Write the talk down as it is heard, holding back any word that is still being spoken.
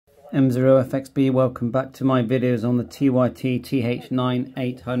M0FXB, welcome back to my videos on the TYT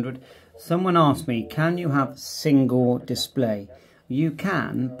TH9800. Someone asked me, can you have single display? You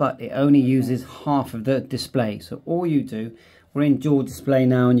can, but it only uses half of the display. So all you do, we're in dual display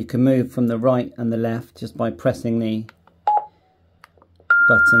now, and you can move from the right and the left just by pressing the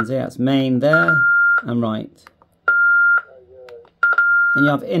buttons here. That's main there and right. And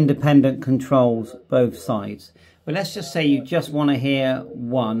you have independent controls both sides. But let's just say you just want to hear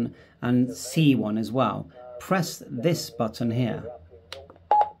one and see one as well. Press this button here.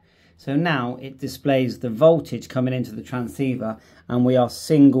 So now it displays the voltage coming into the transceiver, and we are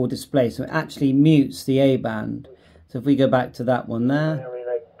single display. So it actually mutes the A band. So if we go back to that one there.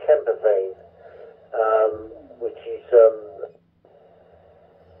 Which is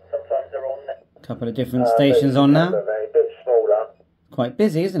sometimes they're on A couple of different stations on now. Quite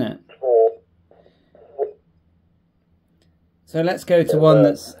busy, isn't it? So let's go to one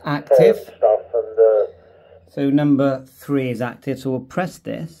that's active. So number 3 is active, so we'll press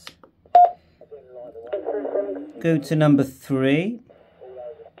this. Go to number 3.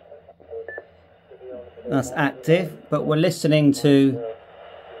 That's active, but we're listening to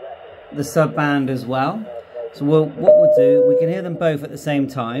the subband as well. So what we'll do, we can hear them both at the same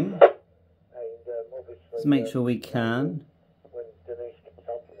time. Let's make sure we can.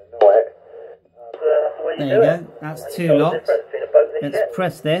 There you go, that's 2 lots. Let's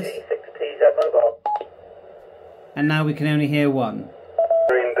press this. And now we can only hear one.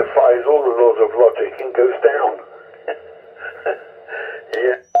 Defies all the laws of logic and goes down.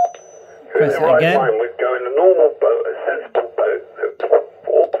 Yeah. Press it again. We'd go in a normal boat, a sensible boat,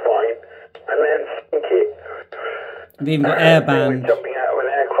 walk fine, and then sink it. We've even got air band. We're jumping out of an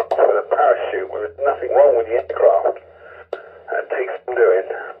aircraft with a parachute when there's nothing wrong with the aircraft. That takes some doing.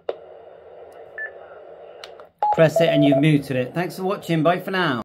 Press it and you've muted it. Thanks for watching. Bye for now.